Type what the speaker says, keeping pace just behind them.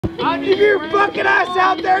I give your fucking ass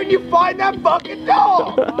out there and you find that fucking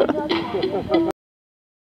dog.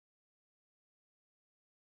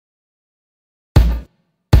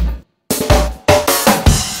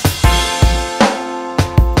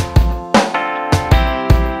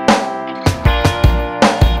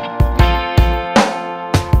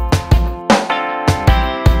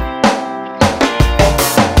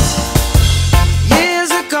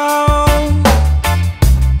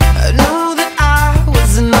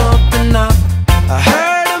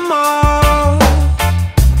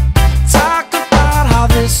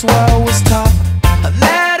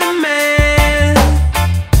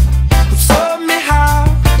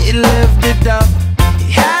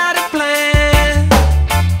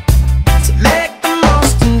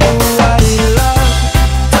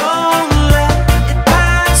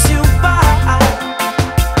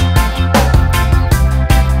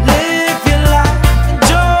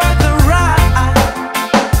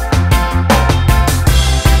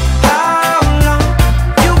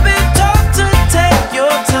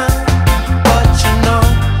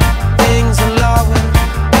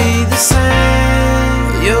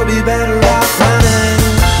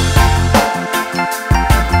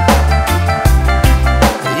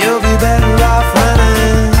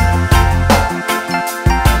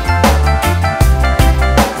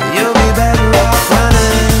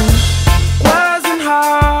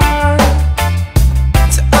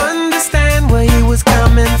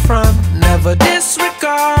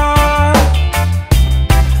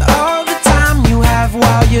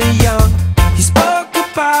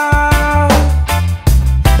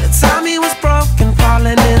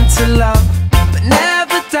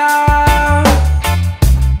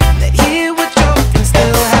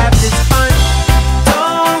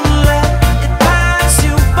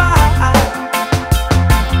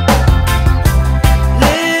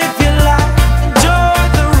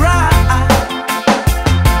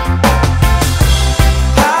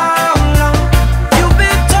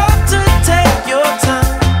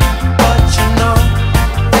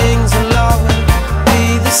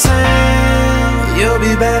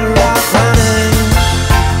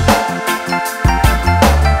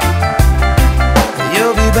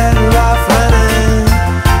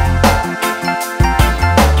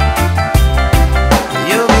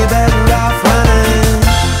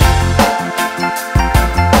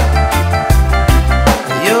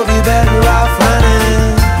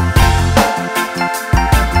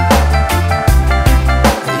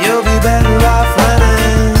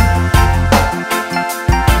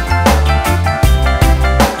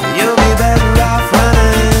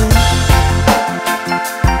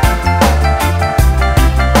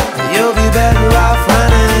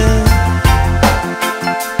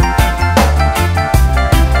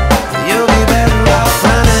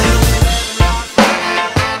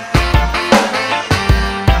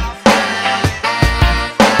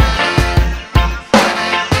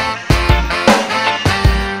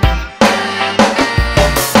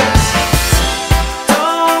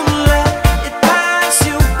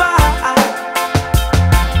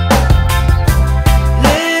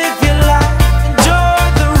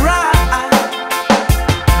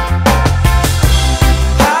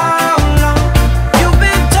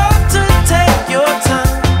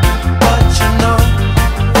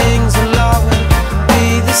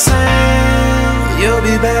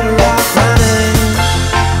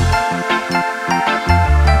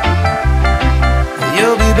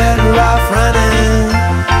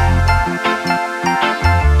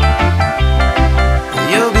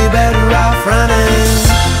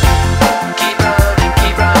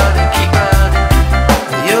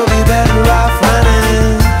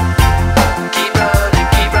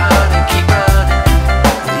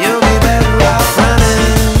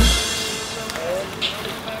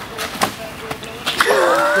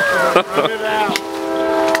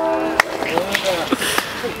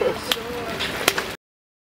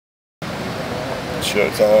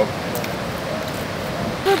 Showtime.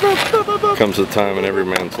 Comes a time in every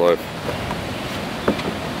man's life.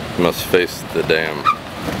 You must face the dam.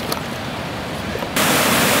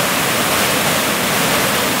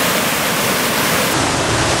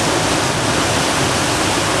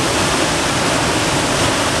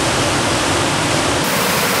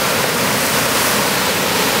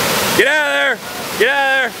 Get out of there! Get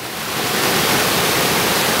out of there!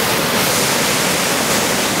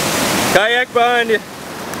 Kayak behind you.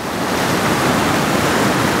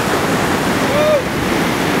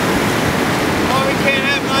 Oh, we can't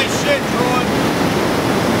have nice shit, Troy.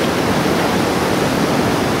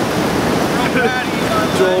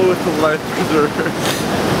 Joel with the life preserver.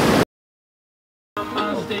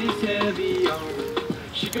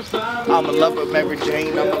 I'm in love with Mary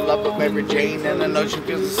Jane, I'm in love with Mary Jane, and I know she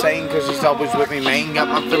feels the same, cause she's always with me, man. Got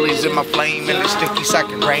my Phillies in my flame, and it's sticky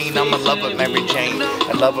second rain. I'm in love with Mary Jane,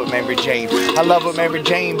 I love with Mary Jane. I love with Mary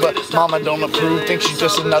Jane, but mama don't approve. Think she's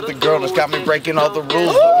just another girl that's got me breaking all the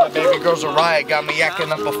rules. But my baby girl's a riot, got me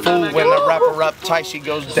acting up a fool. When I wrap her up tight, she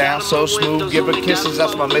goes down so smooth. Give her kisses,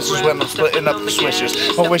 that's my missus when I'm splitting up the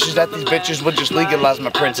swishers. My wish is that these bitches would just legalize my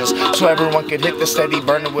princess, so everyone could hit the steady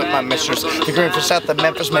burner with my mistress. The green for south of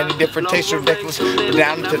Memphis, many different tastes ridiculous. But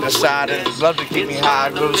down to the side, and love to keep me high.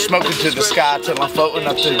 Go smoking to the sky till I'm floating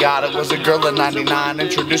up to God. It was a girl in 99,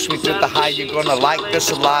 introduced me to the high. You're gonna like this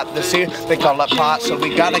a lot. This here, they call it pot, so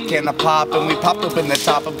we got a can of pop. And we popped up in the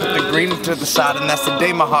top and put the green to the side. And that's the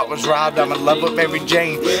day my heart was robbed. I'm in love with Mary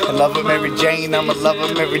Jane, I love with Mary Jane, I'm in love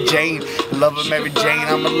with Mary Jane, I love with Mary Jane,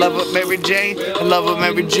 I'm in love with Mary Jane, I love with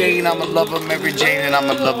Mary Jane, I'm in love with Mary Jane, and I'm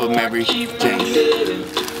in love with Mary Jane.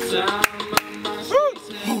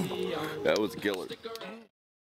 That was killer.